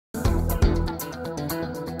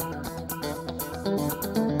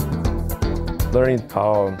Learning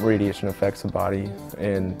how radiation affects the body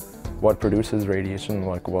and what produces radiation,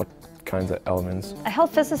 like what kinds of elements. A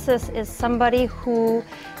health physicist is somebody who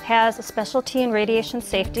has a specialty in radiation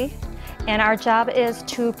safety, and our job is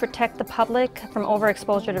to protect the public from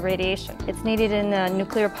overexposure to radiation. It's needed in the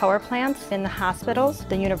nuclear power plants, in the hospitals,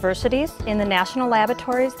 the universities, in the national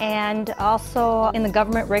laboratories, and also in the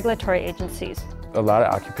government regulatory agencies. A lot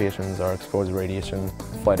of occupations are exposed to radiation.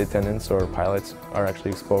 Flight attendants or pilots are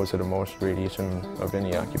actually exposed to the most radiation of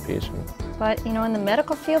any occupation. But in the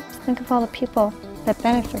medical field, think of all the people that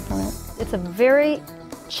benefit from it. It's a very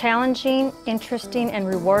challenging, interesting, and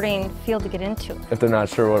rewarding field to get into. If they're not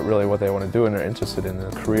sure what they want to do and they're interested in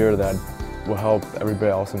a career that will help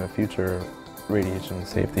everybody else in the future, radiation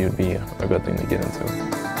safety would be a good thing to get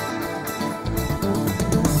into.